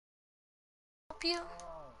help you?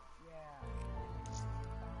 Oh, yeah.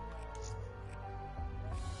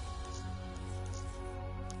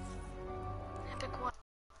 Epic what?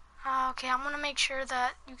 Okay, I'm gonna make sure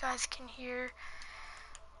that you guys can hear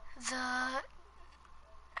the...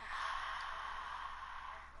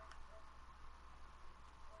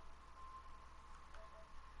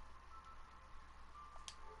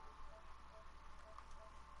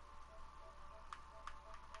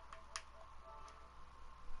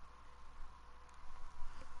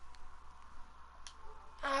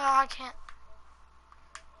 I can't.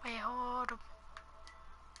 Wait, hold up.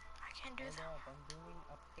 I can't do Hold that. up, I'm doing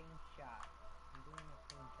a paint job. I'm doing a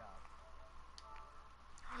paint job.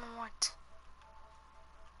 On what?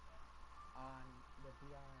 On the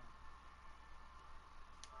BRM.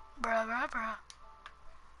 Bruh, bruh, bruh.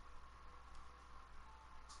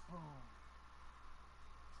 Boom.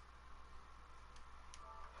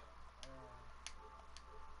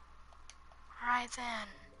 Alright then.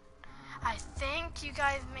 I think you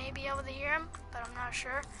guys may be able to hear him, but I'm not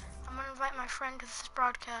sure. I'm gonna invite my friend to this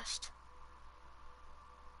broadcast.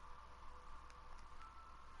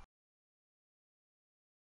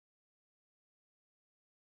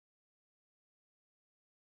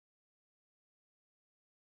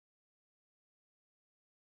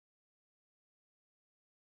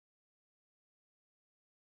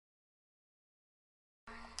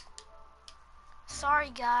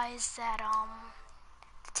 Sorry guys that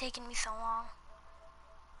it's taking me so long.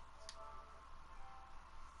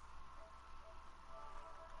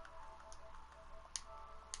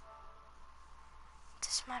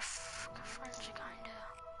 This my friends are kinda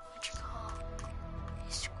what you call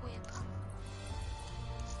a squib.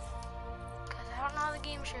 Cause I don't know how the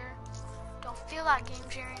game share. Don't feel like game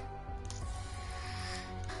sharing.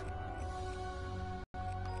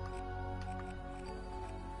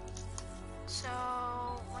 So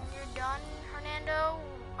when you're done, Hernando,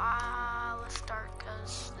 let's start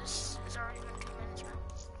because this has already been 2 minutes, bro.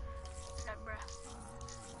 That breath.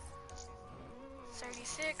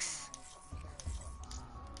 36.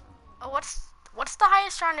 Oh, what's the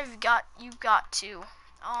highest round you've got to,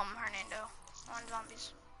 Hernando, on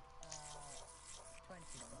zombies? 20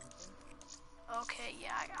 something. Okay,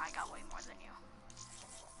 yeah, I got way more than you.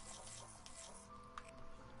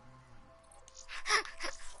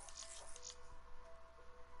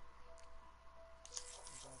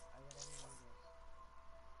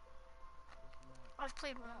 I've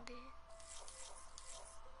played one day.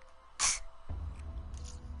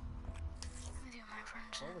 Let me do my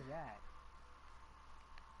friends. What was that?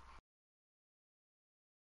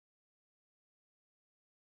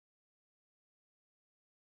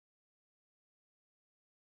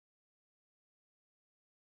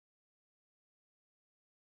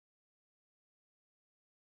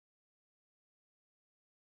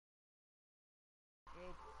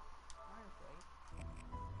 It's honestly.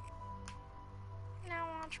 Now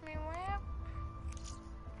watch me whip.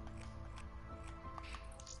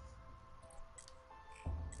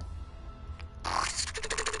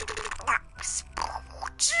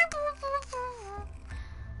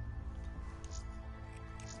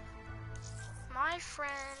 My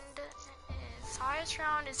friend, his highest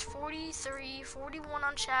round is 43, 41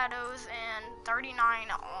 on Shadows, and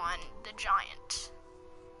 39 on the Giant.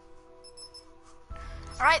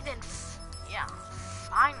 Alright then, yeah,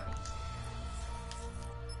 finally.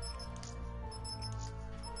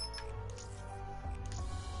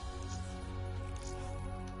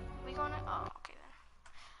 We gonna, oh, okay then.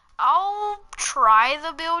 I'll try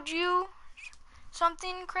to build you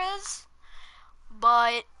something, Chris,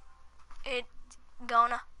 but it's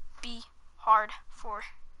gonna be hard for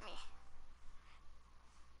me.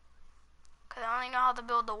 Cause I only know how to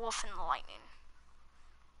build the wolf and the lightning.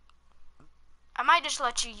 I might just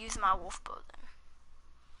let you use my wolf bow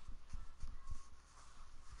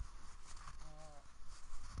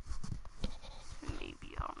then.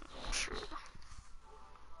 Maybe, I'm not sure.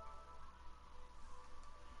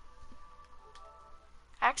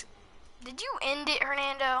 Actually, did you end it,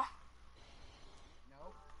 Hernando?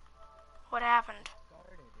 No. What happened?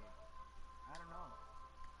 Started it. I don't know.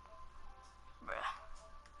 Bruh.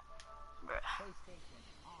 Bruh. PlayStation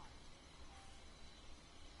on.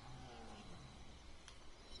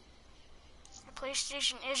 Your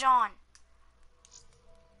PlayStation is on.